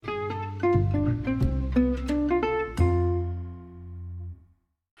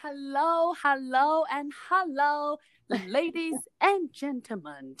and hello, ladies and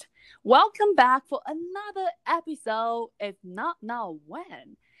gentlemen. Welcome back for another episode, if not now,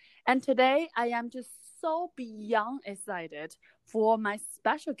 when? And today, I am just so beyond excited for my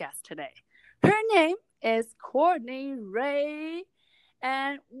special guest today. Her name is Courtney Ray.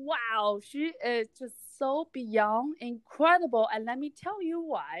 And wow, she is just so beyond incredible. And let me tell you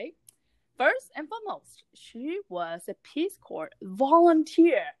why. First and foremost, she was a Peace Corps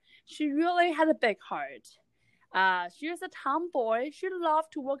volunteer. She really had a big heart. She was a tomboy. She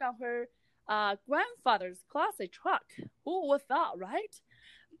loved to work on her grandfather's classic truck. Who would thought, right?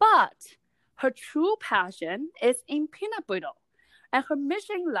 But her true passion is in peanut brittle. And her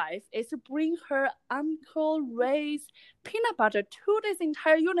mission in life is to bring her Uncle Ray's peanut butter to this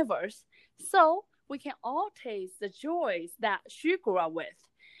entire universe so we can all taste the joys that she grew up with.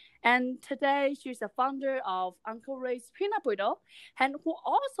 And today, she's the founder of Uncle Ray's Peanut Brittle, and who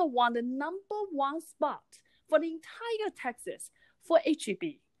also won the #1 spot for the entire Texas for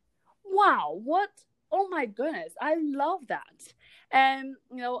HEB. Wow, what? Oh my goodness, I love that. And,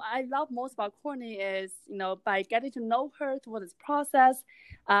 I love most about Courtney is, by getting to know her through this process,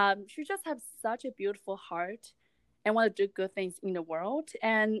 she just has such a beautiful heart and want to do good things in the world.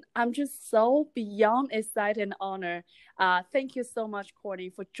 And I'm just so beyond excited and honored. Thank you so much, Courtney,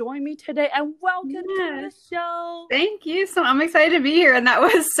 for joining me today, and welcome to the show. Thank you. So I'm excited to be here, and that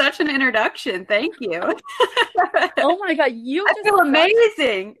was such an introduction. Thank you. Oh my God, I feel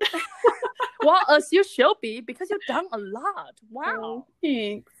amazing. Well, as you should be, because you've done a lot. Wow. Oh,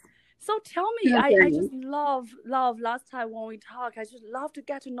 thanks. So tell me, I just love last time when we talked, I just love to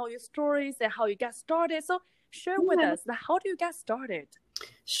get to know your stories and how you got started. So share with us, how do you get started?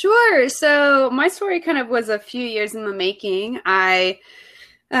 Sure. So my story kind of was a few years in the making.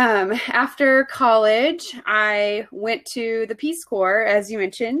 After college, I went to the Peace Corps, as you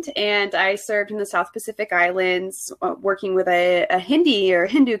mentioned, and I served in the South Pacific Islands, working with a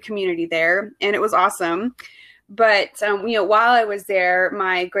Hindu community there, and it was awesome. But, while I was there,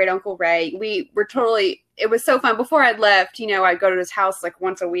 my great uncle Ray, it was so fun. Before I left, I'd go to his house like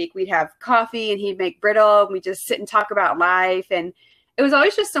once a week. We'd have coffee and he'd make brittle, and we'd just sit and talk about life. And it was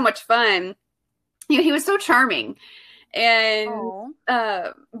always just so much fun. He was so charming. And,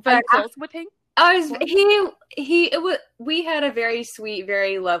 but I close with him? We had a very sweet,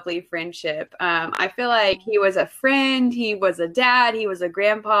 very lovely friendship. I feel like he was a friend. He was a dad. He was a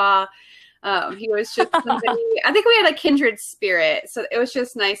grandpa. He was just somebody, I think we had a kindred spirit. So it was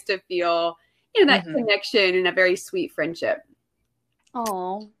just nice to feel, that connection and a very sweet friendship.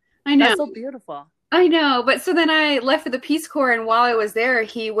 Oh, I know. That's so beautiful. I know. But so then I left for the Peace Corps, and while I was there,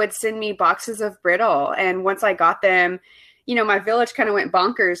 he would send me boxes of brittle. And once I got them, my village kind of went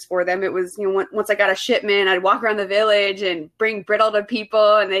bonkers for them. It was, once I got a shipment, I'd walk around the village and bring brittle to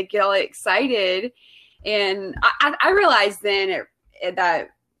people, and they'd get all excited. And I realized then that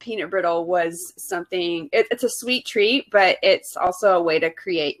peanut brittle was something, it's a sweet treat, but it's also a way to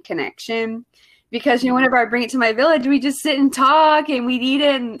create connection. Because, whenever I bring it to my village, we just sit and talk, and we'd eat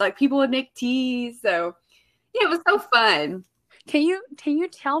it, and like people would make tea. So, it was so fun. Can you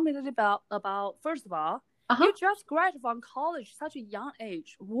tell me a little about first of all, you just graduated from college such a young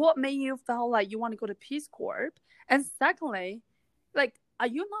age. What made you feel like you want to go to Peace Corps? And secondly, are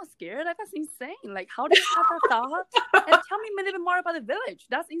you not scared? That's insane. How did you have that thought? And tell me a little bit more about the village.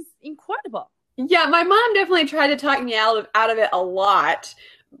 That's incredible. Yeah, my mom definitely tried to talk me out of it a lot.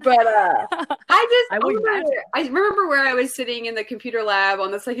 But I remember where I was sitting in the computer lab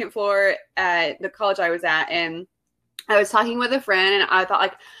on the second floor at the college I was at, and I was talking with a friend, and I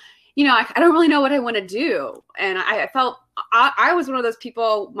thought, I don't really know what I want to do. And I felt I was one of those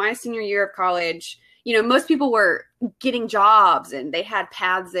people, my senior year of college, most people were getting jobs and they had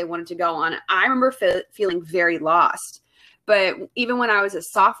paths they wanted to go on. I remember feeling very lost. But even when I was a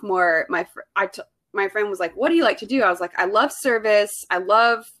sophomore, my friend was like, what do you like to do? I was like, I love service. I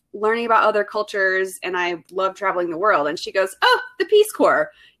love learning about other cultures, and I love traveling the world. And she goes, oh, the Peace Corps.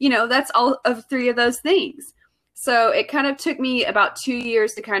 That's all of three of those things. So it kind of took me about 2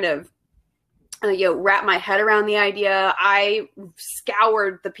 years to kind of, wrap my head around the idea. I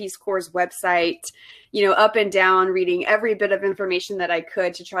scoured the Peace Corps' website, up and down, reading every bit of information that I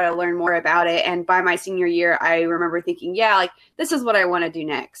could to try to learn more about it. And by my senior year, I remember thinking, this is what I want to do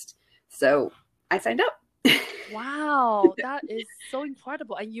next. So I signed up. Wow, that is so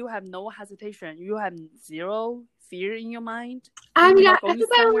incredible. And you have no hesitation. You have zero fear in your mind? I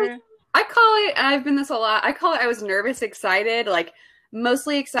call it, I've been this a lot, I call it I was nervous, excited,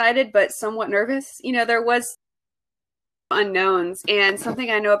 mostly excited, but somewhat nervous. There was unknowns. And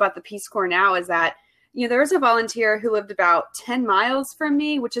something I know about the Peace Corps now is that there was a volunteer who lived about 10 miles from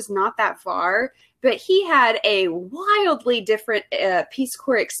me, which is not that far, but he had a wildly different Peace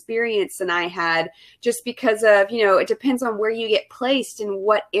Corps experience than I had, just because of, it depends on where you get placed and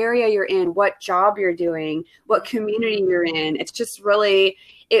what area you're in, what job you're doing, what community you're in. It's just really,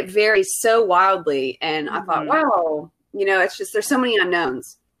 it varies so wildly. And I thought, wow, it's just, there's so many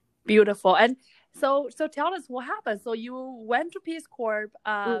unknowns. Beautiful. And so tell us what happened. So you went to Peace Corps.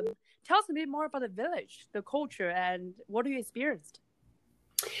 Tell us a bit more about the village, the culture, and what you experienced.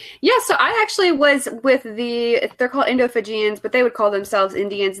 Yeah, so I actually was with they're called Indo-Fijians, but they would call themselves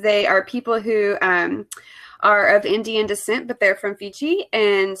Indians. They are people who are of Indian descent, but they're from Fiji.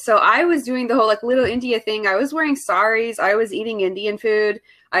 And so I was doing the whole like Little India thing. I was wearing saris. I was eating Indian food.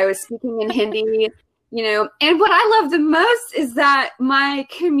 I was speaking in Hindi, And what I love the most is that my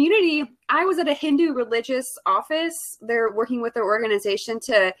community, I was at a Hindu religious office. They're working with their organization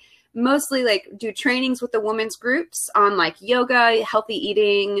to mostly like do trainings with the women's groups on like yoga, healthy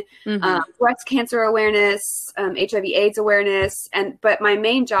eating, breast cancer awareness, HIV/AIDS awareness. But my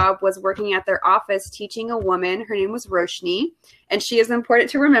main job was working at their office, teaching a woman. Her name was Roshni, and she is important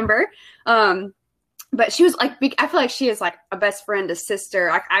to remember. But she was like, I feel like she is like a best friend, a sister.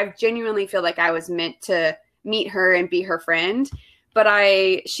 I genuinely feel like I was meant to meet her and be her friend. But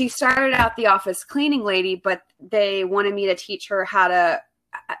she started out the office cleaning lady, but they wanted me to teach her how to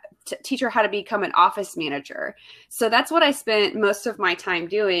become an office manager. So that's what I spent most of my time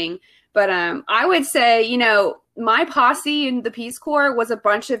doing. But I would say, my posse in the Peace Corps was a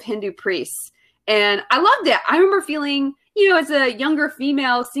bunch of Hindu priests. And I loved it. I remember feeling, as a younger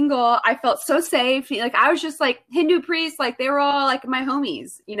female single, I felt so safe. Like I was just like Hindu priests, like they were all like my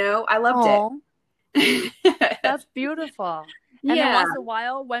homies, I loved it. That's beautiful. And then once in a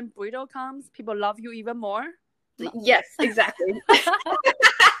while, when burrito comes, people love you even more. Yes, exactly.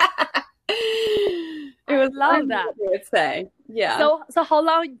 It was love that. I would say, yeah. So how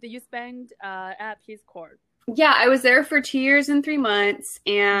long did you spend at Peace Corps? Yeah, I was there for 2 years and 3 months,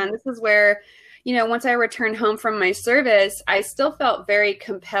 and this is where, once I returned home from my service, I still felt very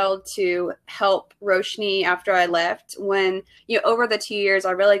compelled to help Roshni after I left. When over the 2 years,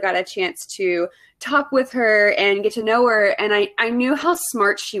 I really got a chance to talk with her and get to know her, and I knew how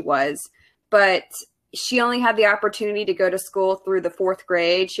smart she was, but she only had the opportunity to go to school through the 4th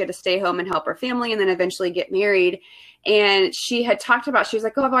grade. She had to stay home and help her family and then eventually get married. And she had talked about, she was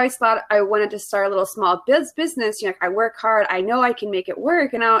like, I've always thought I wanted to start a little small business. I work hard. I know I can make it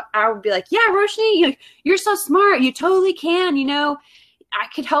work. And I would be like, yeah, Roshni, you're so smart. You totally can, I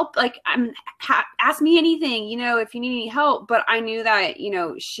could help. Like, ask me anything, if you need any help. But I knew that,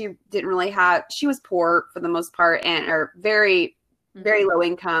 she didn't really she was poor for the most part and are very low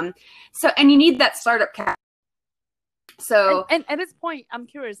income. So, and you need that startup capital. So, and at this point, I'm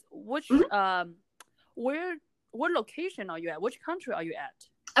curious, which, what location are you at? Which country are you at?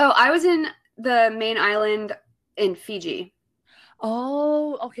 Oh, I was in the main island in Fiji.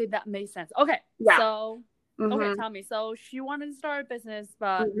 Oh, okay. That makes sense. Okay. Yeah. So, okay, tell me. So she wanted to start a business,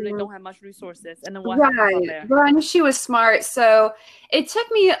 but really don't have much resources. And then what happened there? Well, I knew she was smart. So it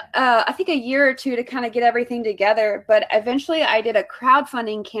took me, I think, a year or two to kind of get everything together. But eventually I did a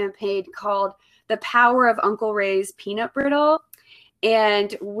crowdfunding campaign called The Power of Uncle Ray's Peanut Brittle.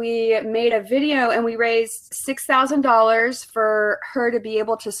 And we made a video and we raised $6,000 for her to be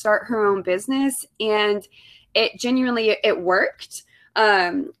able to start her own business. And it genuinely, it worked.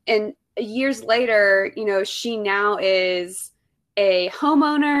 And years later, she now is a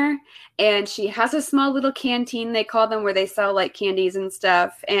homeowner and she has a small little canteen, they call them, where they sell like candies and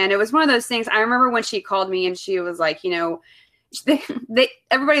stuff. And it was one of those things. I remember when she called me and she was like,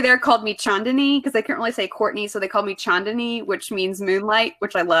 everybody there called me Chandani because they couldn't really say Courtney, so they called me Chandani, which means moonlight,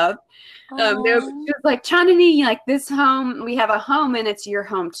 which I love. She was like, Chandani, like this home, we have a home and it's your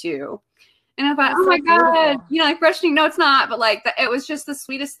home too. And I thought, oh my God, like Roshni, no, it's not. But like, it was just the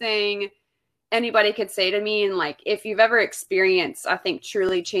sweetest thing anybody could say to me. And like, if you've ever experienced, I think,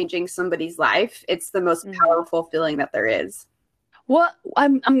 truly changing somebody's life, it's the most powerful feeling that there is. Well,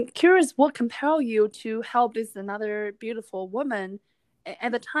 I'm curious, what compelled you to help this another beautiful woman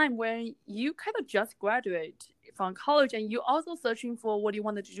at the time when you kind of just graduated from college and you also searching for what you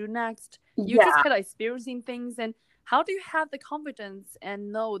wanted to do next? You just kind of experiencing things. And how do you have the confidence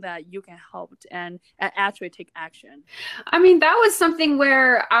and know that you can help and actually take action? I mean, that was something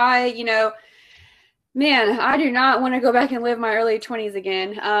where I do not want to go back and live my early 20s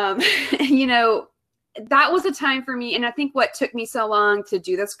again. That was a time for me. And I think what took me so long to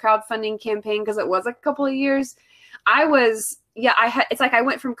do this crowdfunding campaign, because it was a couple of years, it's like I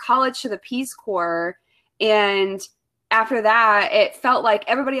went from college to the Peace Corps, and after that, it felt like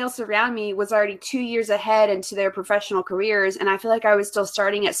everybody else around me was already 2 years ahead into their professional careers. And I feel like I was still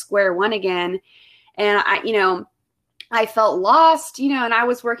starting at square one again. And I felt lost, and I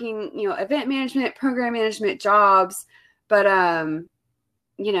was working, event management, program management jobs. But,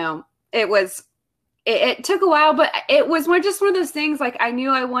 it took a while, but it was just one of those things. Like, I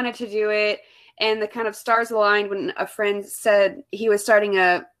knew I wanted to do it. And the kind of stars aligned when a friend said he was starting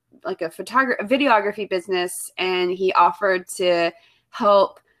a videography business, and he offered to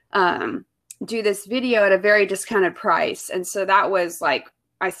help do this video at a very discounted price. And so that was like,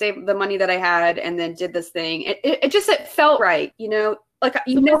 I saved the money that I had and then did this thing. It felt right, like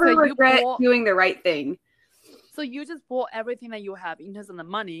you never regret doing the right thing. So you just bought everything that you have in terms of the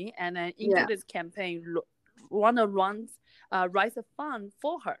money, and then into this campaign, raise a fund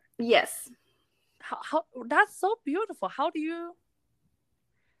for her. Yes. How that's so beautiful. How do you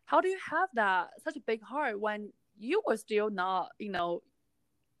have that such a big heart when you were still not,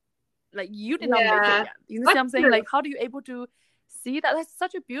 like you did not make it yet? You know what I'm saying? Like, how do you able to see that? That's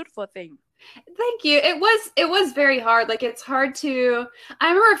such a beautiful thing. Thank you. It was very hard. Like, it's hard to, I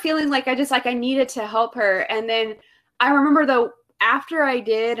remember feeling like I needed to help her. And then I remember though, after I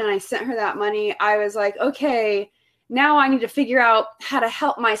did, and I sent her that money, I was like, okay, now I need to figure out how to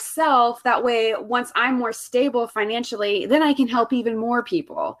help myself. That way, once I'm more stable financially, then I can help even more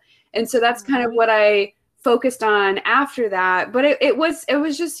people. And so that's kind of what I focused on after that. But it was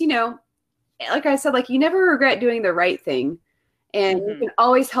just, like I said, like, you never regret doing the right thing. And you can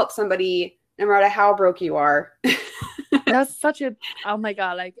always help somebody no matter how broke you are. That's such a, oh my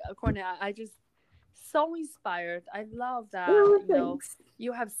God, like, Courtney, I just so inspired. I love that,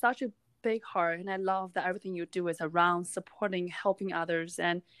 you have such a big heart, and I love that everything you do is around supporting, helping others.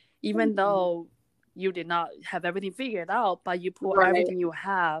 And even though you did not have everything figured out, but you put everything you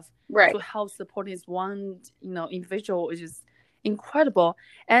have to help support this one, individual, is just incredible.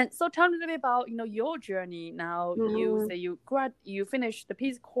 And so tell me a little bit about, your journey now. You say you finished the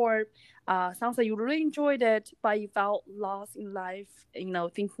Peace Corps. Sounds like you really enjoyed it, but you felt lost in life,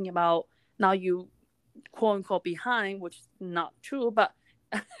 thinking about now you quote unquote behind, which is not true, but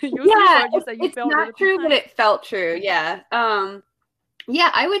you said you it's felt not true, but it felt true. Yeah.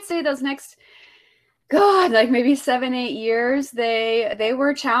 I would say those next, God, like maybe 7-8 years, they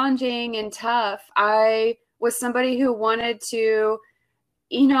were challenging and tough. I was somebody who wanted to,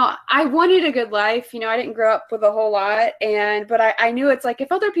 I wanted a good life. I didn't grow up with a whole lot. But I knew it's like,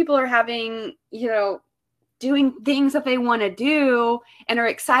 if other people are having, doing things that they want to do and are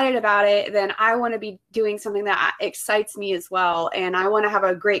excited about it, then I want to be doing something that excites me as well. And I want to have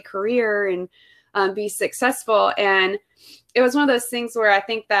a great career and be successful. And it was one of those things where I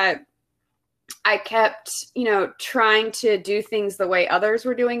think that I kept, trying to do things the way others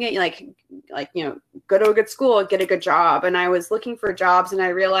were doing it, like, go to a good school, get a good job. And I was looking for jobs, and I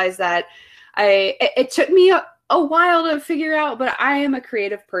realized that it took me a while to figure out, but I am a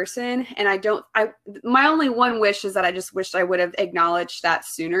creative person, and my only one wish is that I just wished I would have acknowledged that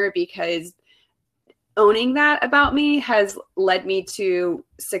sooner, because owning that about me has led me to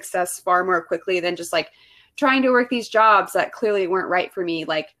success far more quickly than just like trying to work these jobs that clearly weren't right for me.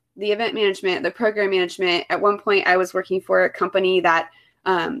 Like the event management, the program management. At one point I was working for a company that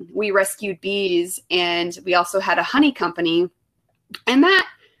we rescued bees, and we also had a honey company. And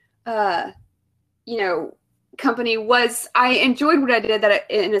that, company I enjoyed what I did,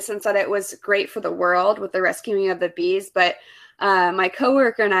 in a sense that it was great for the world with the rescuing of the bees. But my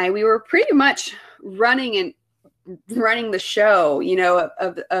coworker and we were pretty much running the show,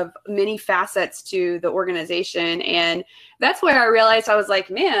 of many facets to the organization. And that's where I realized, I was like,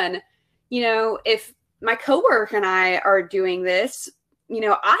 man, if my coworker and I are doing this,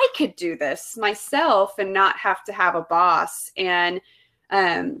 I could do this myself and not have to have a boss. And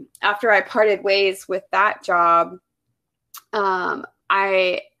after I parted ways with that job,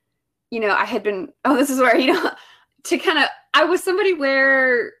 I had been, this is where, I was somebody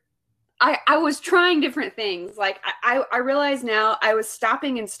where I was trying different things. Like I realize now I was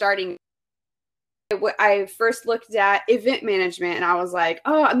stopping and starting. I first looked at event management, and I was like,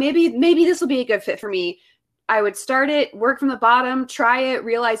 oh, maybe this will be a good fit for me. I would start it, work from the bottom, try it,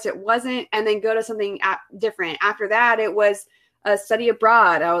 realize it wasn't, and then go to something different. After that, it was a study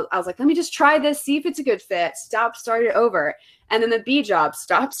abroad. I was like, let me just try this, see if it's a good fit. Stop, start it over. And then the B job,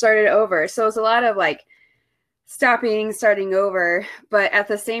 stop, started over. So it was a lot of like stopping, starting over. But at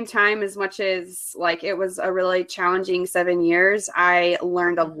the same time, as much as like it was a really challenging 7 years, I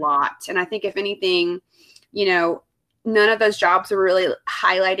learned a lot. And I think if anything, none of those jobs were really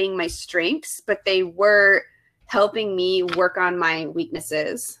highlighting my strengths, but they were helping me work on my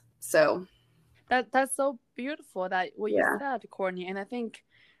weaknesses. So that's so beautiful that what you Yeah. said, Courtney. And I think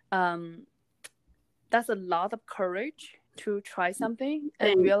that's a lot of courage to try something and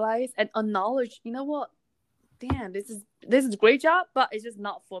Thanks. realize and acknowledge, you know what, damn, this is a great job, but it's just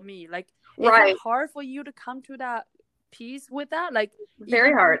not for me. Like, is Right. it hard for you to come to that peace with that? Like,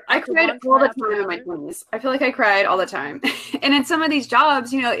 Very hard. I after cried one all try the after time in my another? 20s. I feel like I cried all the time. And in some of these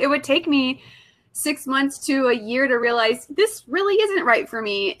jobs, you know, it would take me 6 months to a year to realize this really isn't right for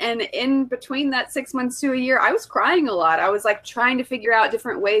me. And in between that 6 months to a year, I was crying a lot. I was like trying to figure out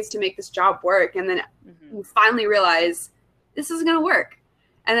different ways to make this job work. And then you finally realize this is going to work.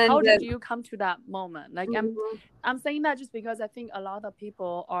 And then how did you come to that moment? Like, Mhm. I'm saying that just because I think a lot of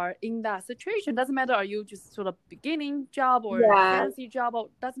people are in that situation. Doesn't matter, are you just sort of beginning job or fancy job, or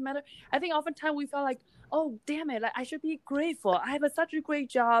doesn't matter. I think oftentimes we feel like, oh damn it, like I should be grateful. I have such a great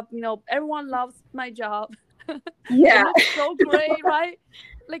job. You know, everyone loves my job. Yeah. It looks so great, right?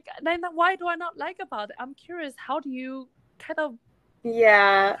 Like, then why do I not like about it? I'm curious, how do you kind of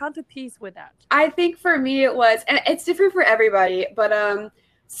come to peace with that? I think for me it was, and it's different for everybody, but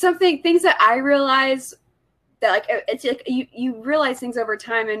things that I realized that like it's like you realize things over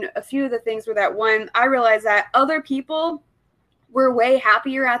time, and a few of the things were that, one, I realized that other people were way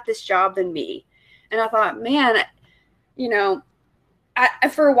happier at this job than me. And I thought, man, you know, I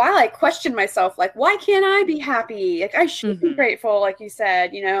for a while I questioned myself, like, why can't I be happy? Like, I should be grateful, like you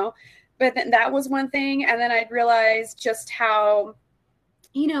said, you know. But then that was one thing. And then I'd realized just how,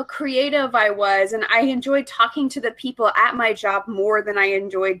 you know, creative I was, and I enjoyed talking to the people at my job more than I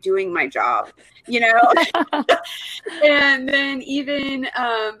enjoyed doing my job, you know. And then even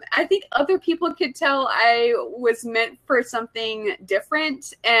I think other people could tell I was meant for something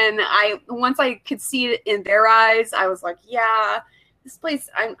different, and once I could see it in their eyes, I was like, yeah, this place,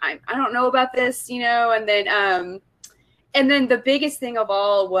 I don't know about this, you know. And then the biggest thing of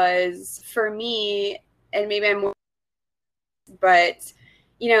all was for me, and maybe I'm more, but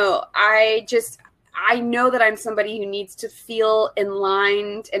you know, I know that I'm somebody who needs to feel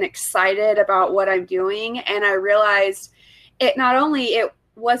enlightened and excited about what I'm doing. And I realized it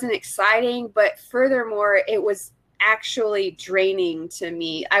wasn't exciting, but furthermore, it was actually draining to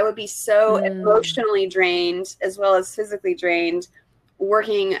me. I would be so emotionally drained as well as physically drained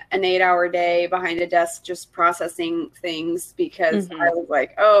working an 8-hour day behind a desk, just processing things, because I was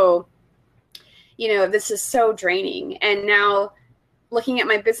like, oh, you know, this is so draining. And now, looking at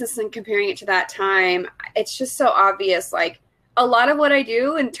my business and comparing it to that time, it's just so obvious. Like, a lot of what I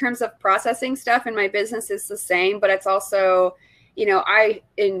do in terms of processing stuff in my business is the same, but it's also, you know, I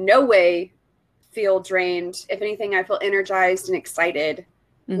in no way feel drained. If anything, I feel energized and excited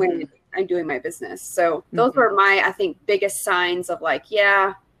when I'm doing my business. So those were my, I think, biggest signs of like,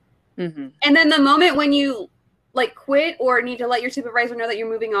 yeah. And then the moment when you like quit or need to let your supervisor know that you're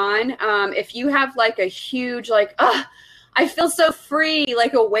moving on, if you have like a huge, like, I feel so free,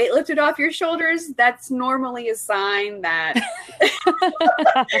 like a weight lifted off your shoulders, that's normally a sign that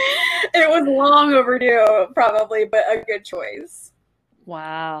it was long overdue, probably, but a good choice.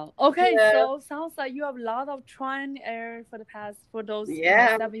 Wow. Okay, so sounds like you have a lot of trial and error for those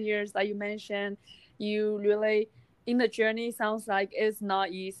 7 years that you mentioned. You really, in the journey, sounds like it's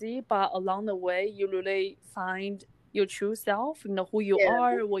not easy, but along the way, you really find your true self, you know, who you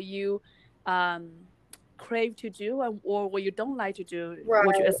are, what you crave to do, or what you don't like to do,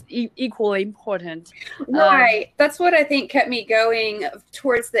 which is equally important. Right. That's what I think kept me going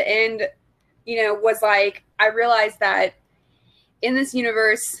towards the end, you know, was like, I realized that in this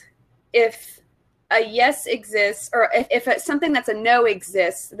universe, if a yes exists, or if something that's a no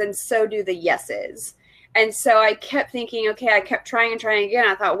exists, then so do the yeses. And so I kept thinking, okay, I kept trying and trying again.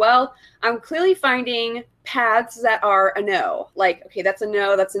 I thought, well, I'm clearly finding paths that are a no. Like, okay, that's a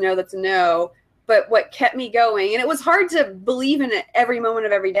no, that's a no, that's a no. But what kept me going, and it was hard to believe in it every moment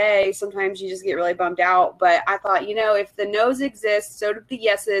of every day. Sometimes you just get really bummed out. But I thought, you know, if the no's exist, so do the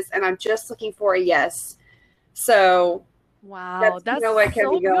yeses. And I'm just looking for a yes. So wow, that's what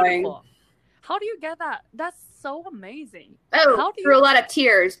kept me going. Beautiful. How do you get that? That's so amazing. Oh, through a lot of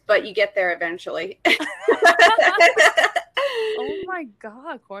tears, but you get there eventually. Oh my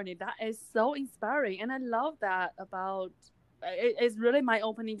God, Courtney, that is so inspiring. And I love that about it's really my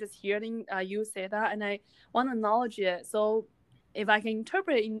opening just hearing you say that, and I want to acknowledge it. So if I can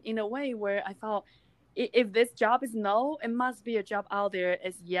interpret it in a way where I felt, if this job is no, it must be a job out there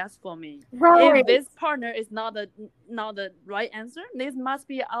is yes for me. Right. If this partner is not the right answer, this must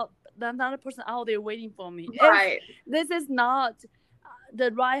be another person out there waiting for me. Right. If this is not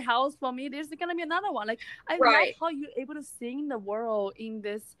the right house for me, there's gonna be another one. Like, I love how you're able to see the world in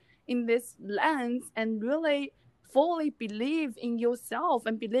this lens and really fully believe in yourself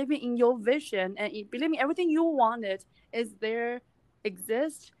and believing in your vision and believing everything you wanted is there,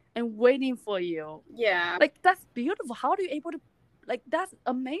 exists, and waiting for you. Yeah. Like, that's beautiful. How are you able to, like, that's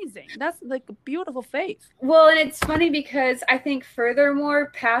amazing. That's like a beautiful faith. Well, and it's funny because I think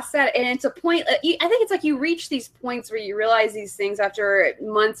furthermore past that, and it's a point, I think it's like you reach these points where you realize these things after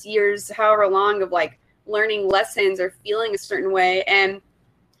months, years, however long of like learning lessons or feeling a certain way. And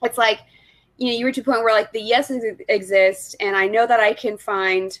it's like, you know, you reach a point where like the yeses exist and I know that I can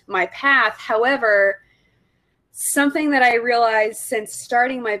find my path. However, something that I realized since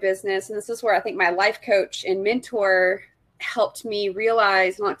starting my business, and this is where I think my life coach and mentor helped me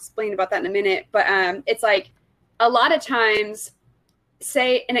realize, and I'll explain about that in a minute, but it's like a lot of times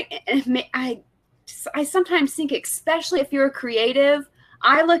say, and I sometimes think, especially if you're a creative,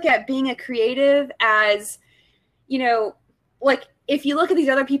 I look at being a creative as, you know, like if you look at these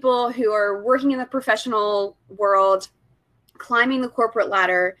other people who are working in the professional world, climbing the corporate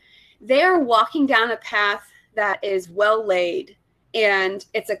ladder, they're walking down a path that is well laid and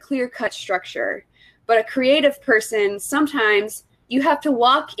it's a clear-cut structure. But a creative person, sometimes you have to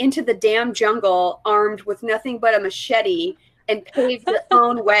walk into the damn jungle armed with nothing but a machete and pave your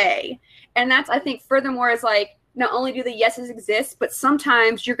own way. And that's, I think, furthermore, is like, not only do the yeses exist, but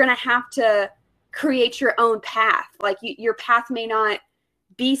sometimes you're going to have to create your own path. Like your path may not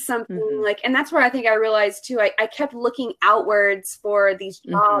be something like, and that's where I think I realized too, I kept looking outwards for these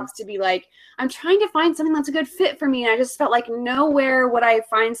jobs to be like, I'm trying to find something that's a good fit for me. And I just felt like nowhere would I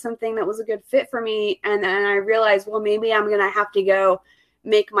find something that was a good fit for me. And then I realized, well, maybe I'm going to have to go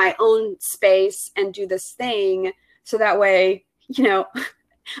make my own space and do this thing. So that way, you know,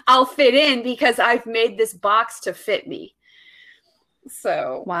 I'll fit in because I've made this box to fit me.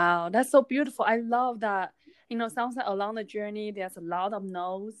 So. Wow, that's so beautiful. I love that. You know, sounds like along the journey, there's a lot of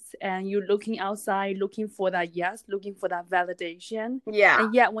no's and you're looking outside, looking for that yes, looking for that validation. Yeah.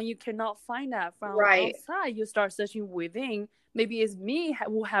 And yet when you cannot find that from outside, you start searching within. Maybe it's me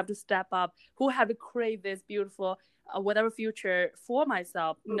who have to step up, who have to create this beautiful whatever future for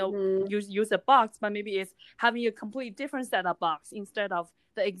myself. You know, use a box, but maybe it's having a completely different set of box instead of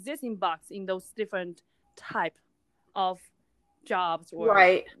the existing box in those different type of jobs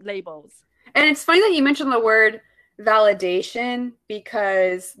or labels. And it's funny that you mentioned the word validation,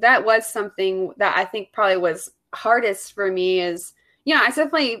 because that was something that I think probably was hardest for me is, you know, I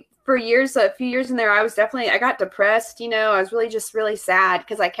definitely for years, a few years in there, I got depressed, you know, I was really sad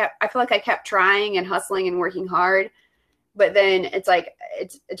because I feel like I kept trying and hustling and working hard. But then it's like,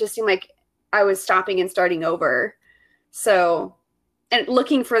 it just seemed like I was stopping and starting over. So, and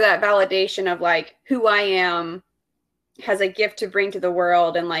looking for that validation of like who I am has a gift to bring to the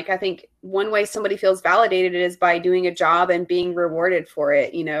world. And like, I think one way somebody feels validated is by doing a job and being rewarded for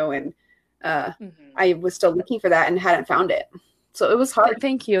it, you know, and I was still looking for that and hadn't found it. So it was hard.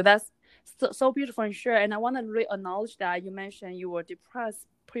 Thank you. That's so beautiful and sure. And I want to really acknowledge that you mentioned you were depressed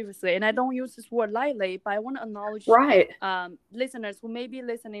previously. And I don't use this word lightly, but I want to acknowledge listeners who may be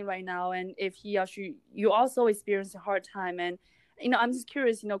listening right now. And if he or she, you also experienced a hard time. And, you know, I'm just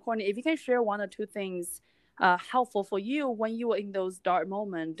curious, you know, Courtney, if you can share one or two things helpful for you when you were in those dark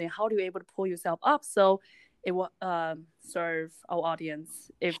moments, then how do you able to pull yourself up so it will serve our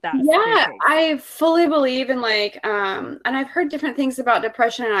audience if that's the case? I fully believe in like and I've heard different things about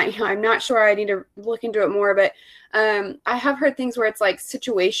depression, and I'm not sure, I need to look into it more, but I have heard things where it's like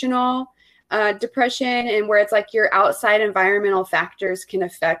situational depression, and where it's like your outside environmental factors can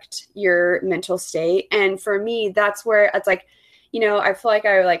affect your mental state. And for me, that's where it's like, you know, I feel like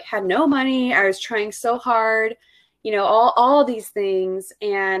I like had no money. I was trying so hard, you know, all these things.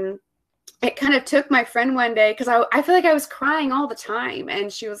 And it kind of took my friend one day, because I feel like I was crying all the time.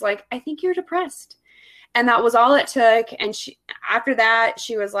 And she was like, I think you're depressed. And that was all it took. And after that,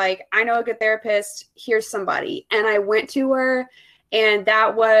 she was like, I know a good therapist. Here's somebody. And I went to her. And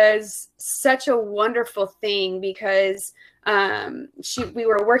that was such a wonderful thing, because we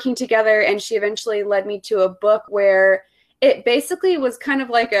were working together, and she eventually led me to a book where it basically was kind of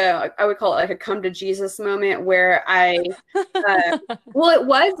like I would call it like a come to Jesus moment, where well, it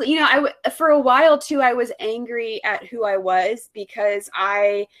was, you know, for a while too, I was angry at who I was, because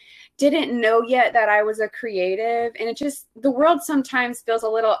I didn't know yet that I was a creative. And the world sometimes feels a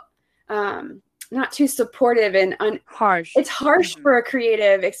little, not too supportive and harsh. It's harsh for a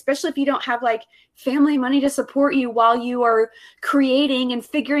creative, especially if you don't have like family money to support you while you are creating and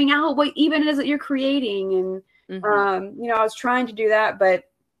figuring out what even it is that you're creating. And, you know, I was trying to do that, but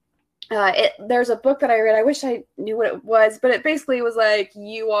there's a book that I read. I wish I knew what it was, but it basically was like,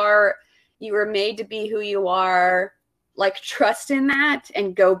 you were made to be who you are, like trust in that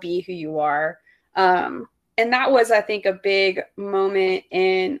and go be who you are. And And that was, I think, a big moment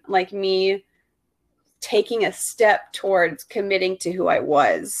in like me taking a step towards committing to who I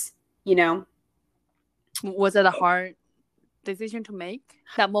was, you know? Was it a hard decision to make?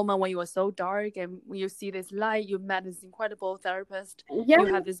 That moment when you were so dark and you see this light, you met this incredible therapist, Yeah. you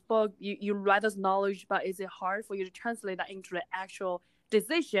have this book, you write this knowledge, but is it hard for you to translate that into the actual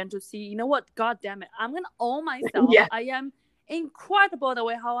decision to see, you know what, God damn it, I'm going to own myself. Yeah. I am incredible the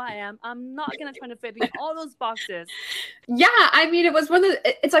way how I am. I'm not going to try to fit in all those boxes. Yeah, I mean, it was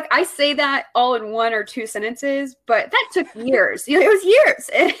it's like I say that all in 1 or 2 sentences, but that took years. You know, it was years.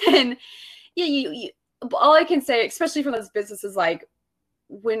 And yeah, you all I can say, especially for those businesses, like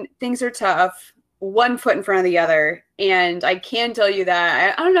when things are tough, one foot in front of the other. And I can tell you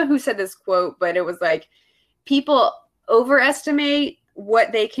that, I don't know who said this quote, but it was like, people overestimate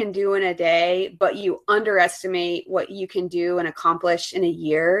what they can do in a day, but you underestimate what you can do and accomplish in a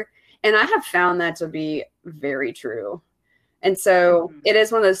year. And I have found that to be very true. And so it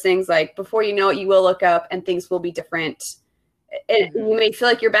is one of those things, like before you know it, you will look up and things will be different. You may feel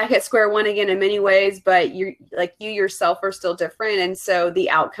like you're back at square one again in many ways, but you yourself are still different. And so the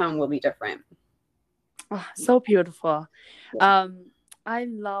outcome will be different. Oh, so beautiful. I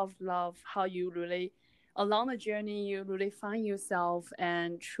love how you really, along the journey, you really find yourself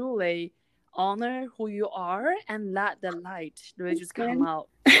and truly honor who you are and let the light really just come out.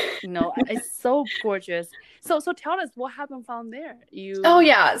 You know, it's so gorgeous. So tell us what happened from there. Oh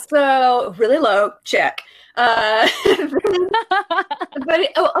yeah, so really low, check. But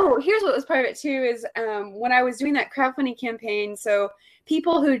here's what was part of it too is when I was doing that crowdfunding campaign. So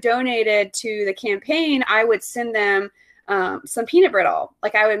people who donated to the campaign, I would send them some peanut brittle.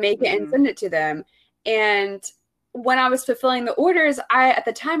 Like I would make it and send it to them. And when I was fulfilling the orders, at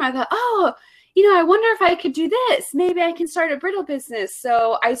the time I thought, oh, you know, I wonder if I could do this. Maybe I can start a brittle business.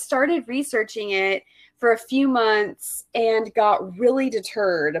 So I started researching it for a few months and got really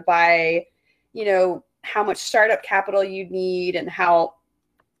deterred by, you know, how much startup capital you need and how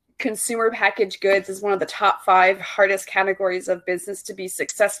consumer packaged goods is one of the top 5 hardest categories of business to be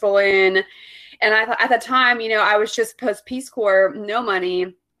successful in. And I thought at the time, you know, I was just post Peace Corps, no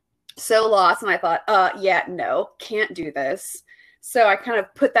money, so lost. And I thought, yeah, no, can't do this. So I kind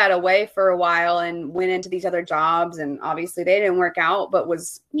of put that away for a while and went into these other jobs, and obviously they didn't work out, but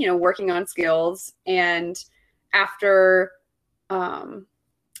was, you know, working on skills. And after, I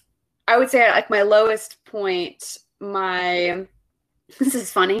would say at like my lowest point, this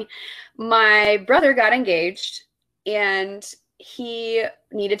is funny, my brother got engaged and he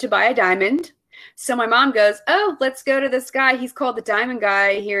needed to buy a diamond. So my mom goes, oh, let's go to this guy. He's called the Diamond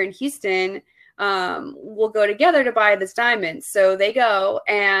Guy here in Houston. We'll go together to buy this diamond. So they go,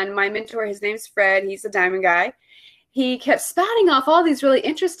 and my mentor, his name's Fred. He's the diamond guy. He kept spouting off all these really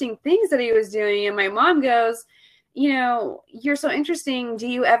interesting things that he was doing. And my mom goes, you know, you're so interesting. Do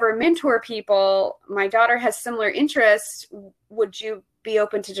you ever mentor people? My daughter has similar interests. Would you be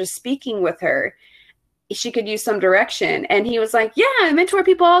open to just speaking with her? She could use some direction. And he was like, yeah, I mentor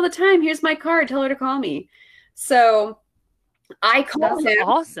people all the time. Here's my card. Tell her to call me. So I called him. That's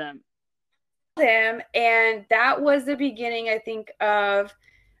awesome. Him, and that was the beginning, I think, of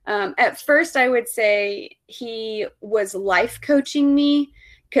at first I would say he was life coaching me,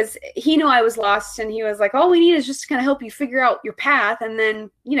 because he knew I was lost, and he was like, all we need is just to kind of help you figure out your path, and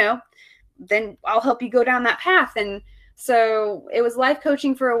then, you know, then I'll help you go down that path. And so it was life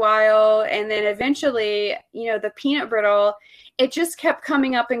coaching for a while, and then eventually, you know, the peanut brittle, it just kept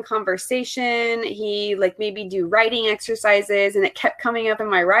coming up in conversation. He like maybe do writing exercises, and it kept coming up in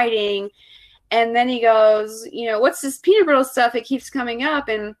my writing. And then he goes, you know, what's this peanut brittle stuff? It keeps coming up.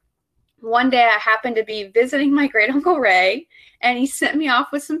 And one day I happened to be visiting my great uncle Ray, and he sent me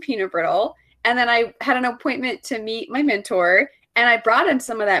off with some peanut brittle. And then I had an appointment to meet my mentor, and I brought him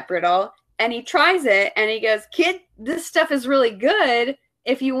some of that brittle, and he tries it and he goes, kid, this stuff is really good.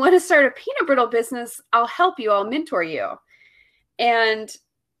 If you want to start a peanut brittle business, I'll help you. I'll mentor you. And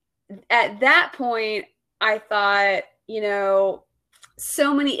at that point, I thought, you know,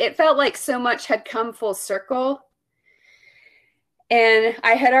 it felt like so much had come full circle. And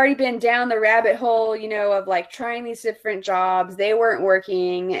I had already been down the rabbit hole, you know, of like trying these different jobs. They weren't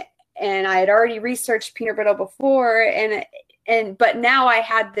working. And I had already researched peanut brittle before. But now I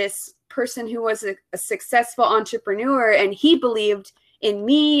had this person who was a successful entrepreneur, and he believed in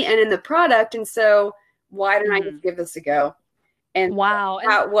me and in the product. And so why didn't I just give this a go? And wow.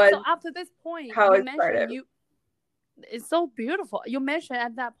 That was so after this point, how it started. It's so beautiful. You mentioned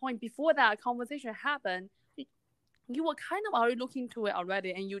at that point, before that conversation happened, you were kind of already looking to it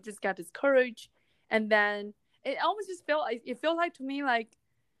already, and you just got discouraged. And then it almost just felt like to me like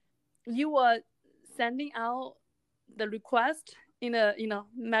you were sending out the request in a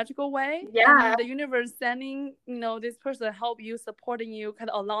magical way. Yeah. And the universe sending this person help you, supporting you kind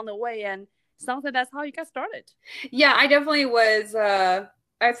of along the way, and sounds like that's how you got started. Yeah, I definitely was.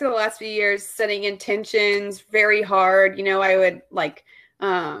 I'd say the last few years setting intentions very hard. I would like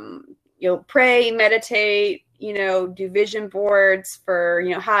pray, meditate, do vision boards for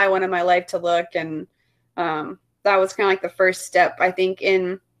how I wanted my life to look, and that was kind of like the first step, I think,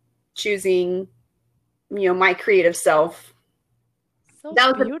 in choosing my creative self. So that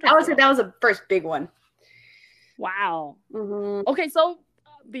was beautiful. I would say that was the first big one. Wow. Mm-hmm. Okay, so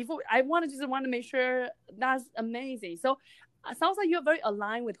before I want to make sure, that's amazing. So it sounds like you're very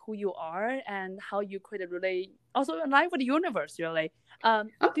aligned with who you are and how you could really also align with the universe, really. Do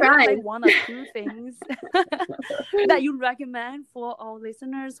you have like one or two things that you recommend for our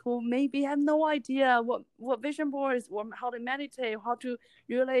listeners who maybe have no idea what vision boards, or how to meditate, how to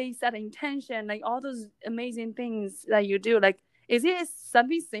really set intention, like all those amazing things that you do? Like, is it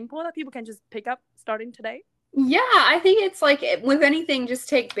something simple that people can just pick up starting today? Yeah, I think it's like with anything, just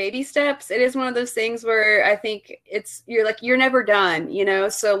take baby steps. It is one of those things where I think you're never done,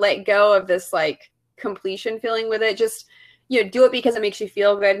 so let go of this like completion feeling with it. Just, do it because it makes you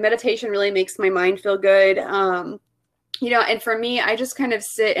feel good. Meditation really makes my mind feel good. And for me, I just kind of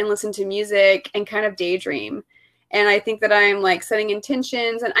sit and listen to music and kind of daydream. And I think that I'm like setting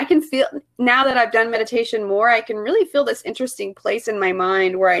intentions, and I can feel, now that I've done meditation more, I can really feel this interesting place in my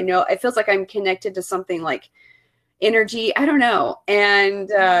mind where I know it feels like I'm connected to something like energy. I don't know. And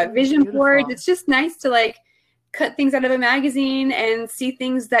vision boards, it's just nice to like cut things out of a magazine and see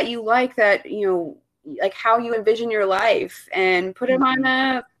things that you like, that, like how you envision your life, and put them on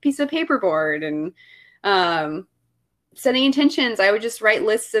a piece of paperboard. And setting intentions, I would just write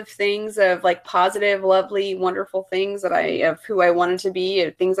lists of things, of like positive, lovely, wonderful things of who I wanted to be,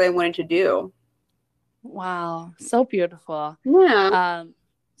 and things I wanted to do. Wow, so beautiful. Yeah.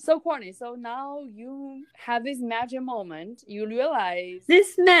 So Courtney, so now you have this magic moment. You realize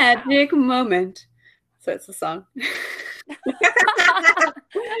this magic moment. So it's the song.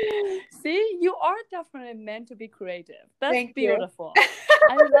 See, you are definitely meant to be creative. That's Thank beautiful.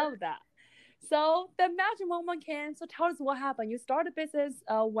 I love that. So the magic moment came. So tell us what happened. You started business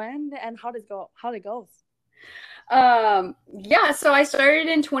when, and how did it go? How it goes? Yeah. So I started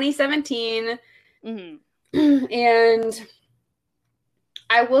in 2017, and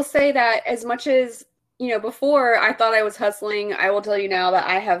I will say that as much as before I thought I was hustling, I will tell you now that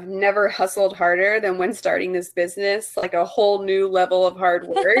I have never hustled harder than when starting this business. Like a whole new level of hard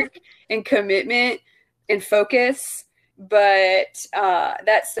work and commitment and focus. But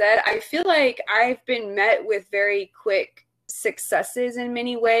that said, I feel like I've been met with very quick successes in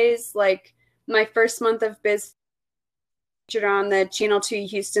many ways. Like my first month of business, featured on the Channel 2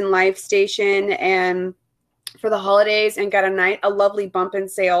 Houston Live station and for the holidays, and got a lovely bump in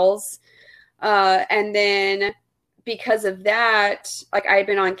sales. And then because of that, like I had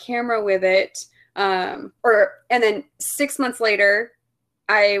been on camera with it. And then 6 months later,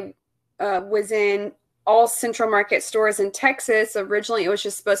 I was in all Central Market stores in Texas. Originally, it was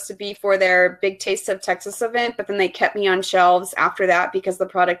just supposed to be for their Big Taste of Texas event, but then they kept me on shelves after that because the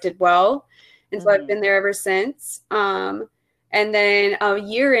product did well. And so I've been there ever since. And then a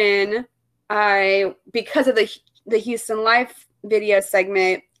year in, because of the Houston Life video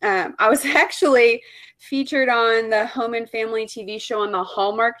segment, I was actually featured on the Home and Family TV show on the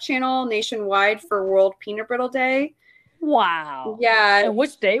Hallmark Channel nationwide for World Peanut Brittle Day. Wow. Yeah. And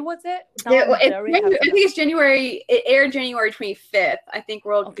which day was it? I think it's January. It aired January 25th. I think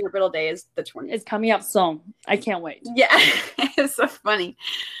World Peanut Brittle Day is the 20th. It's coming up soon. I can't wait. Yeah. It's so funny.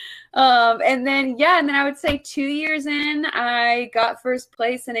 And then I would say 2 years in, I got first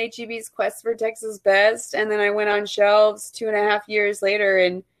place in HEB's Quest for Texas Best. And then I went on shelves 2.5 years later,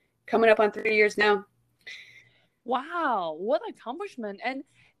 and coming up on 3 years now. Wow. What an accomplishment. And,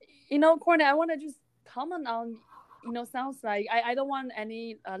 Courtney, I want to just comment on, sounds like, I don't want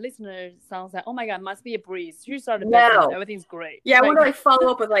any listeners sounds like, oh my God, must be a breeze. You started business, everything's great. Yeah, I want to follow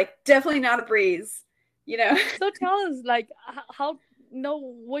up with definitely not a breeze, So tell us how,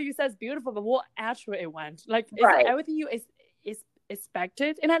 what you said is beautiful, but what actually it went. Is everything you is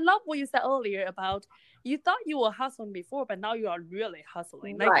expected? And I love what you said earlier about you thought you were hustling before, but now you are really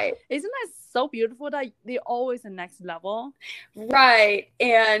hustling. Isn't that so beautiful that they're always the next level? Right.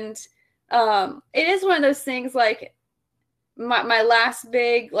 And it is one of those things, like my last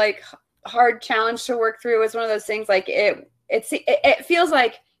big hard challenge to work through is one of those things, it feels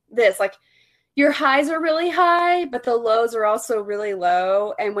like this, your highs are really high, but the lows are also really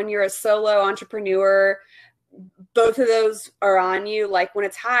low. And when you're a solo entrepreneur, both of those are on you. Like when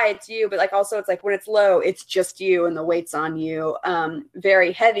it's high, it's you, but like also it's like when it's low, it's just you and the weight's on you.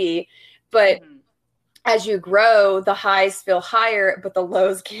 Very heavy. But as you grow, the highs feel higher, but the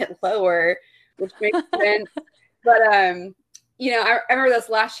lows get lower, which makes sense. But you know, I remember this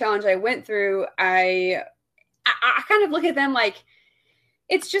last challenge I went through, I kind of look at them like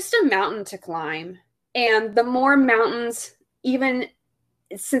it's just a mountain to climb. And the more mountains, even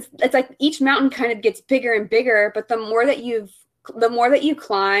since it's like each mountain kind of gets bigger and bigger, but the more that you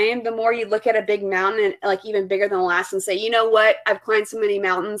climb, the more you look at a big mountain and like even bigger than the last and say, you know what, I've climbed so many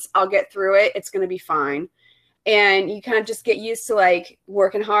mountains, I'll get through it. It's going to be fine. And you kind of just get used to like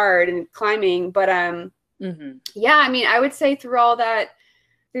working hard and climbing. But yeah, I mean, I would say through all that,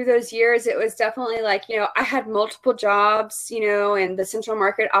 through those years, it was definitely like, you know, I had multiple jobs, you know, and the Central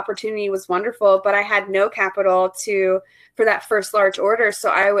Market opportunity was wonderful, but I had no capital for that first large order. So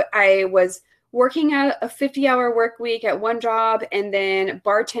I was working at a 50-hour work week at one job and then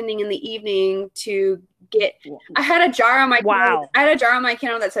bartending in the evening to get, I had a jar on my counter, I had a jar on my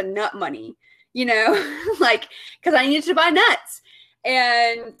counter that said nut money, you know, like, cause I needed to buy nuts.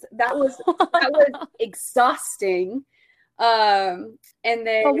 And that was exhausting. And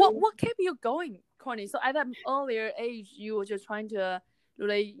then, but what kept you going, Courtney? So at that earlier age, you were just trying to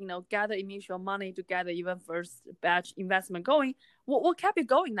really, you know, gather initial money to gather even first batch investment going. What kept you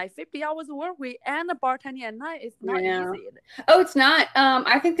going? Like 50 hours of work week and the bartending at night is not easy. Oh, it's not.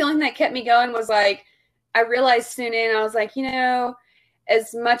 I think the only thing that kept me going was like, I realized soon in, I was like, you know,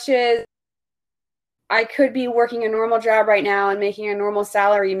 as much as I could be working a normal job right now and making a normal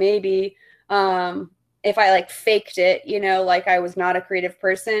salary, maybe, if I like faked it, you know, like I was not a creative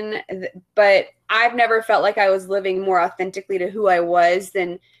person, but I've never felt like I was living more authentically to who I was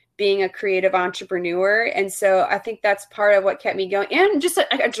than being a creative entrepreneur. And so I think that's part of what kept me going, and just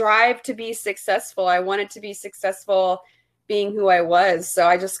a drive to be successful. I wanted to be successful being who I was. So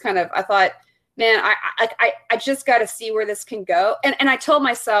I just kind of, I thought, man, I just got to see where this can go. And I told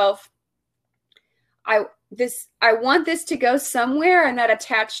myself, I want this to go somewhere. I'm not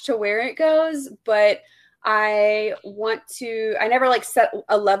attached to where it goes, but I never like set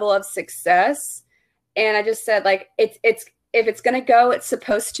a level of success. And I just said like, if it's going to go, it's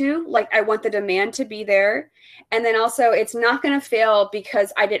supposed to, like, I want the demand to be there. And then also it's not going to fail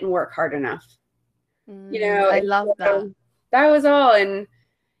because I didn't work hard enough. You know, I love that. That was all. And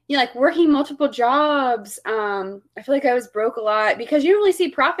you know, like working multiple jobs, I feel like I was broke a lot because you don't really see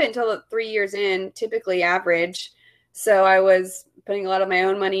profit until 3 years in, typically average. So I was putting a lot of my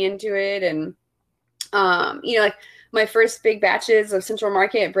own money into it. And, you know, like my first big batches of Central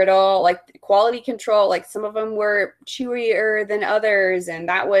Market brittle, like quality control, like some of them were chewier than others. And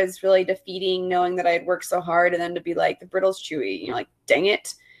that was really defeating, knowing that I had worked so hard and then to be like, the brittle's chewy, you know, like, dang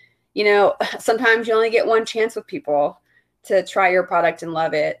it. You know, sometimes you only get one chance with people to try your product and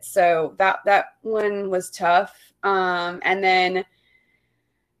love it. So that one was tough. And then,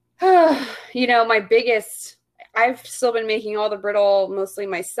 you know, I've still been making all the brittle mostly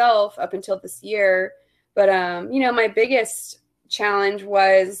myself up until this year. But, you know, my biggest challenge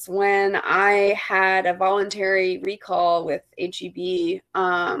was when I had a voluntary recall with HEB. You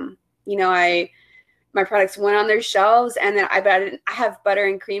know, my products went on their shelves, and then I have butter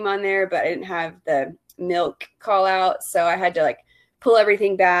and cream on there, but I didn't have the milk call out. So I had to like pull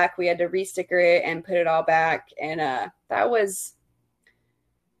everything back. We had to re-sticker it and put it all back. And that was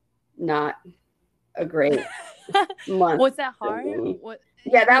not a great month. Was that hard?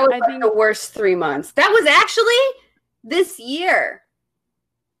 Yeah, that was like the worst 3 months. That was actually this year.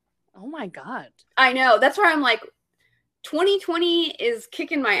 Oh my God. I know. That's where I'm like, 2020 is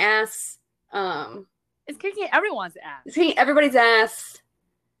kicking my ass. It's kicking everyone's ass. It's kicking everybody's ass.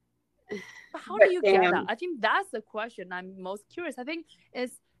 But how do you get that? I think that's the question I'm most curious. I think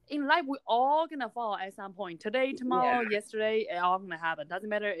is in life, we're all going to fall at some point. Today, tomorrow, yesterday, it all going to happen. Doesn't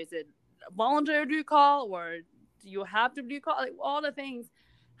matter. Is it voluntary recall or do you have to recall? Like, all the things.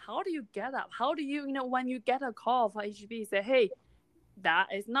 How do you get up? How do you, you know, when you get a call from HEB, say, hey, that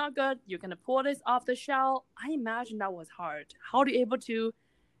is not good. You're going to pull this off the shelf. I imagine that was hard. How are you able to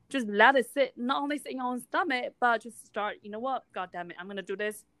just let it sit, not only sit in your own stomach, but just start, you know what? God damn it. I'm going to do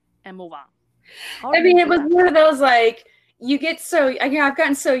this and move on. I mean, it was one of those, like, you get so, you know, I've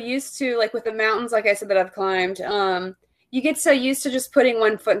gotten so used to, like, with the mountains, like I said, that I've climbed, you get so used to just putting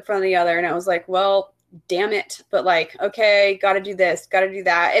one foot in front of the other. And I was like, well, damn it. But like, okay, got to do this, got to do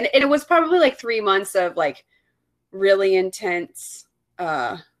that. And it was probably like 3 months of like really intense,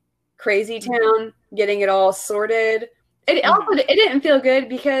 crazy town, getting it all sorted. It also, it didn't feel good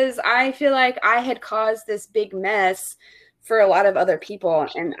because I feel like I had caused this big mess for a lot of other people.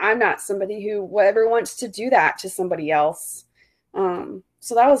 And I'm not somebody who ever wants to do that to somebody else.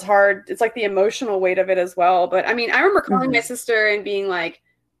 So that was hard. It's like the emotional weight of it as well. But I mean, I remember calling my sister and being like,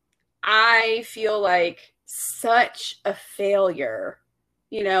 I feel like such a failure,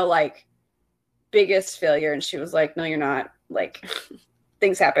 you know, like biggest failure. And she was like, no, you're not. Like,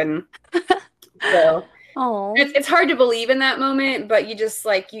 things happen. So it's hard to believe in that moment, but you just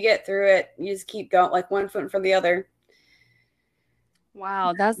like, you get through it. You just keep going, like one foot in front of the other.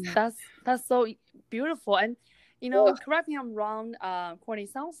 Wow, that's so beautiful. And you know, correct me if I'm wrong, Courtney,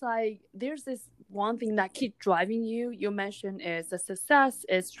 sounds like there's this one thing that keeps driving you. You mentioned is the success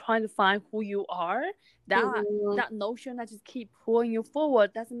is trying to find who you are. That notion that just keep pulling you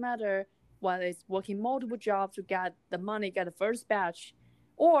forward. Doesn't matter whether it's working multiple jobs to get the money, get the first batch,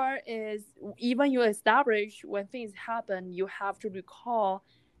 or is even you establish when things happen, you have to recall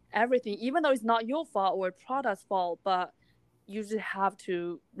everything, even though it's not your fault or product's fault, but you just have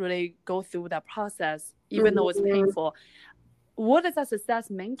to really go through that process, even though it's painful. What does that success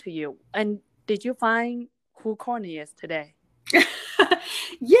mean to you? And did you find who Courtney is today?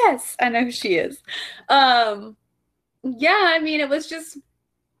 Yes, I know who she is. Yeah, I mean, it was just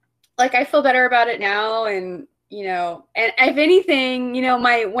like, I feel better about it now. And, you know, and if anything, you know,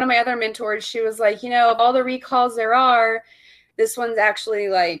 one of my other mentors, she was like, you know, of all the recalls there are, this one's actually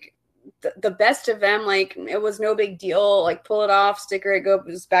like the best of them. Like, it was no big deal, like pull it off, sticker it,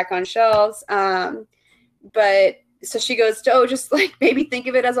 goes back on shelves. But so she goes, oh, just like maybe think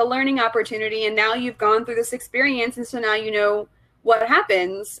of it as a learning opportunity. And now you've gone through this experience. And so now you know what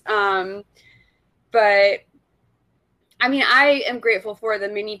happens. But I mean, I am grateful for the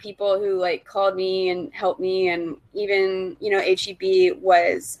many people who like called me and helped me. And even, you know, HEB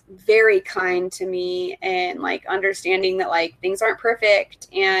was very kind to me and like understanding that like things aren't perfect.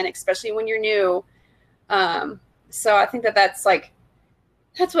 And especially when you're new. So I think that's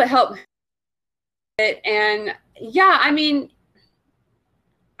what helped it. And yeah, I mean,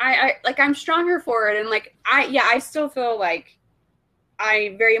 I like, I'm stronger for it. And like, I still feel like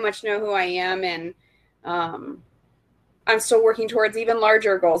I very much know who I am. And, I'm still working towards even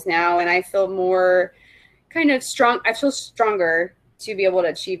larger goals now. And I feel more kind of strong. I feel stronger to be able to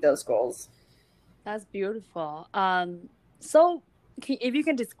achieve those goals. That's beautiful. So if you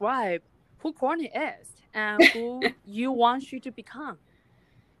can describe who Courtney is and who you want you to become.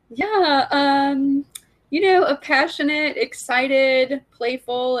 Yeah. You know, a passionate, excited,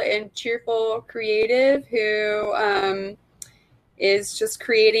 playful, and cheerful creative who, is just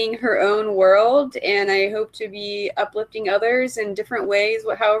creating her own world. And I hope to be uplifting others in different ways,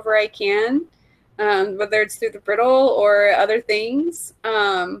 however I can, whether it's through the brittle or other things.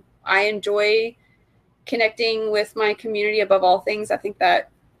 I enjoy connecting with my community above all things. I think that,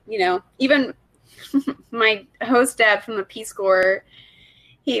 you know, even my host dad from the Peace Corps,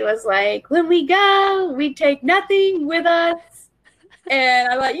 he was like, when we go, we take nothing with us. And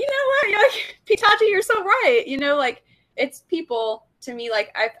I'm like, you know what? You're like, Pitachi, you're so right. You know, like, it's people to me.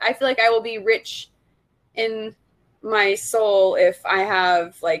 Like, I feel like I will be rich in my soul if I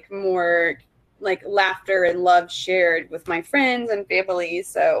have like more like laughter and love shared with my friends and family.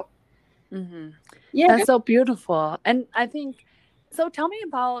 So yeah, that's so beautiful. And I think, so tell me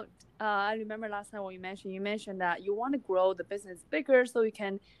about, I remember last time when you mentioned that you want to grow the business bigger so you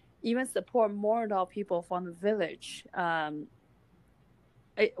can even support more of people from the village.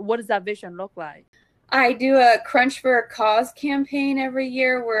 What does that vision look like? I do a Crunch for a Cause campaign every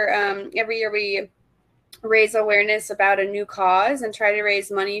year where every year we raise awareness about a new cause and try to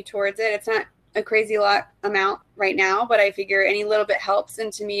raise money towards it. It's not a crazy amount right now, but I figure any little bit helps.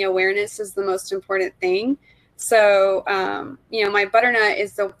 And to me, awareness is the most important thing. So, you know, my butternut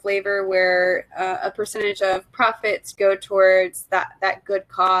is the flavor where a percentage of profits go towards that good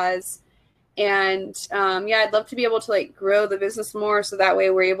cause. And yeah, I'd love to be able to like grow the business more so that way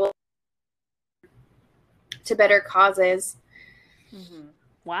we're able to better causes.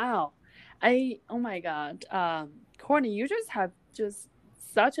 Wow. Oh my God. Courtney, you just have just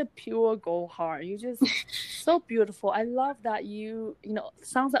such a pure gold heart. You just so beautiful. I love that you know,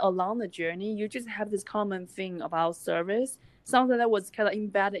 sounds like along the journey, you just have this common thing about service. Sounds like that was kind of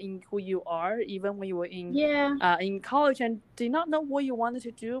embedded in who you are, even when you were in college and did not know what you wanted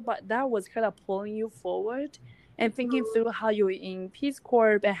to do, but that was kind of pulling you forward and thinking through how you were in Peace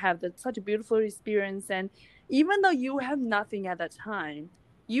Corps and have such a beautiful experience. And even though you have nothing at that time,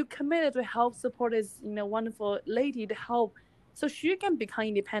 you committed to help support this, you know, wonderful lady to help so she can become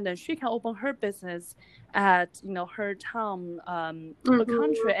independent. She can open her business at, you know, her town, her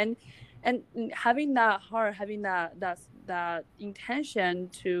country, and having that heart, having that intention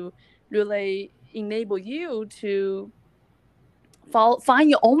to really enable you to find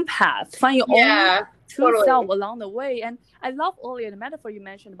your own path, find your own true self along the way. And I love earlier the metaphor you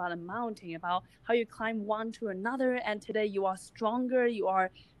mentioned about a mountain, about how you climb one to another, and today you are stronger, you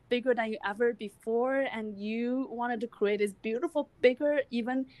are bigger than you ever before, and you wanted to create this beautiful, bigger,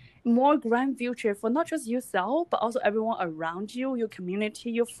 even more grand future for not just yourself but also everyone around you, your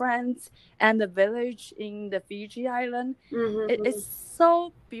community, your friends, and the village in the Fiji island. It is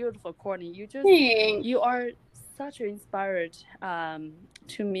so beautiful, Courtney. You are such an inspired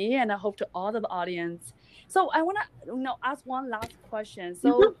to me, and I hope to all of the audience. So I want to ask one last question.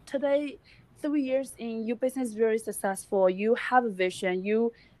 So today, 3 years in, your business is very successful, you have a vision,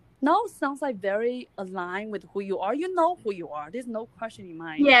 you now sounds like very aligned with who you are. You know who you are. There's no question in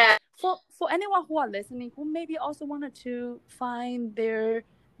mind. Yeah. For anyone who are listening, who maybe also wanted to find their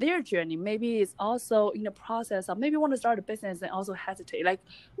journey, maybe it's also in the process of maybe want to start a business and also hesitate. Like,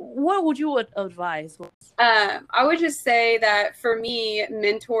 what would you advise? I would just say that for me,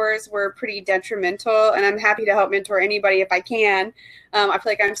 mentors were pretty detrimental, and I'm happy to help mentor anybody if I can. I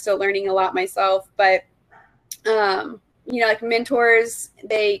feel like I'm still learning a lot myself, but like mentors,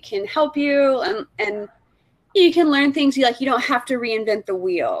 they can help you, and you can learn things. You don't have to reinvent the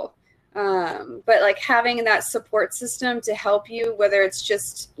wheel. But like having that support system to help you, whether it's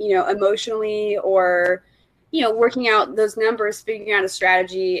just, emotionally or, working out those numbers, figuring out a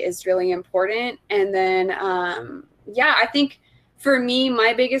strategy is really important. And then, I think for me,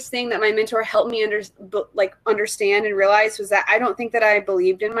 my biggest thing that my mentor helped me understand and realize was that I don't think that I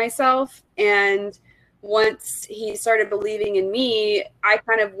believed in myself. And once he started believing in me, I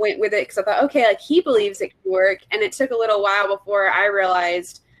kind of went with it because I thought, okay, like he believes it can work. And it took a little while before I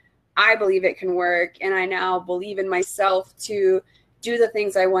realized I believe it can work. And I now believe in myself to do the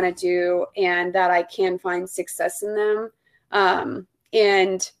things I want to do and that I can find success in them.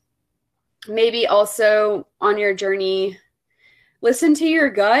 And maybe also on your journey, listen to your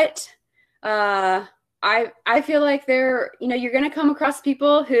gut. I feel like you're going to come across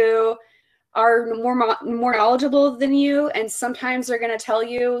people who are more knowledgeable than you, and sometimes they're going to tell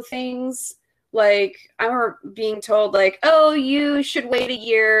you things like, I remember being told like, oh, you should wait a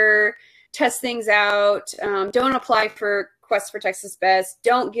year, test things out, don't apply for Quest for Texas Best,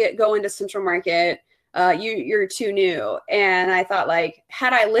 don't go into Central Market, you're too new. And I thought, like,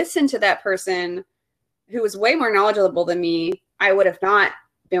 had I listened to that person who was way more knowledgeable than me, I would have not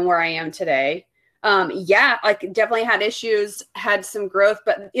been where I am today. Like definitely had issues, had some growth,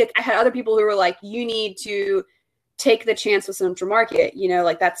 but I had other people who were like, you need to take the chance with Central Market.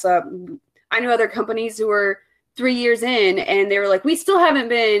 Like that's I know other companies who were 3 years in and they were like, we still haven't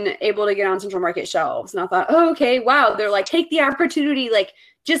been able to get on Central Market shelves. And I thought, oh, okay, wow. They're like, take the opportunity, like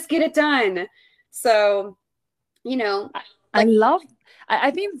just get it done. So, I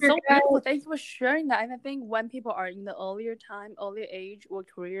think it's so beautiful. Thanks for sharing that. And I think when people are in the earlier age or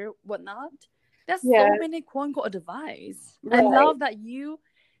career, whatnot, there's so many quote unquote advice. Right. I love that you,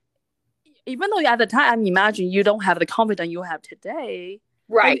 even though at the time, imagine you don't have the confidence you have today,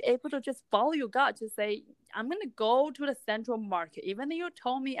 right? You're able to just follow your gut to say, I'm going to go to the Central Market. Even though you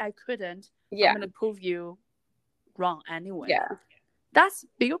told me I couldn't, I'm going to prove you wrong anyway. Yeah. That's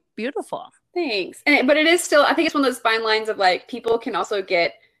beautiful. Thanks. But it is still, I think it's one of those fine lines of like, people can also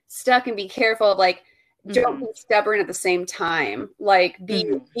get stuck and be careful of like, don't be stubborn at the same time. Like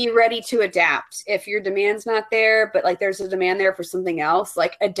be ready to adapt. If your demand's not there, but like there's a demand there for something else,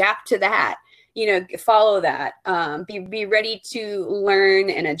 like adapt to that, follow that. Be ready to learn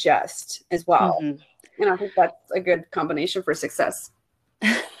and adjust as well. And I think that's a good combination for success.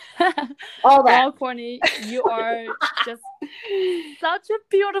 All that. Oh, Courtney, you are just such a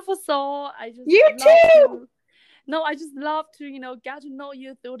beautiful soul. I just love to, get to know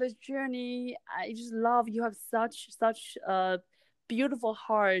you through this journey. I just love you have such a beautiful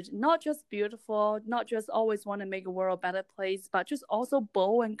heart. Not just beautiful, not just always want to make the world a better place, but just also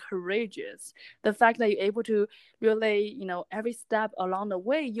bold and courageous. The fact that you're able to really, every step along the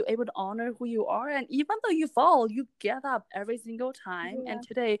way, you're able to honor who you are. And even though you fall, you get up every single time. Yeah. And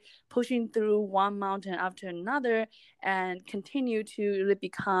today, pushing through one mountain after another and continue to really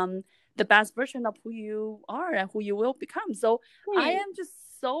become the best version of who you are and who you will become. So I am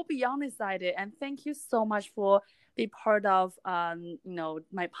just so beyond excited, and thank you so much for being part of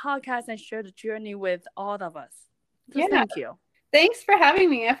my podcast and share the journey with all of us. So thank you. Thanks for having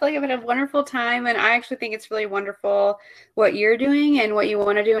me. I feel like I've had a wonderful time, and I actually think it's really wonderful what you're doing and what you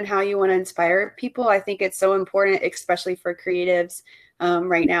want to do and how you want to inspire people. I think it's so important, especially for creatives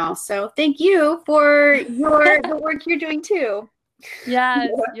right now. So thank you for the work you're doing too. Yes,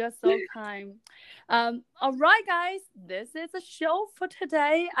 you're so kind. All right, guys, this is the show for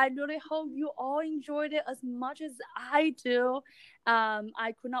today. I really hope you all enjoyed it as much as I do.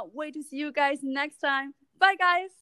 I could not wait to see you guys next time. Bye, guys.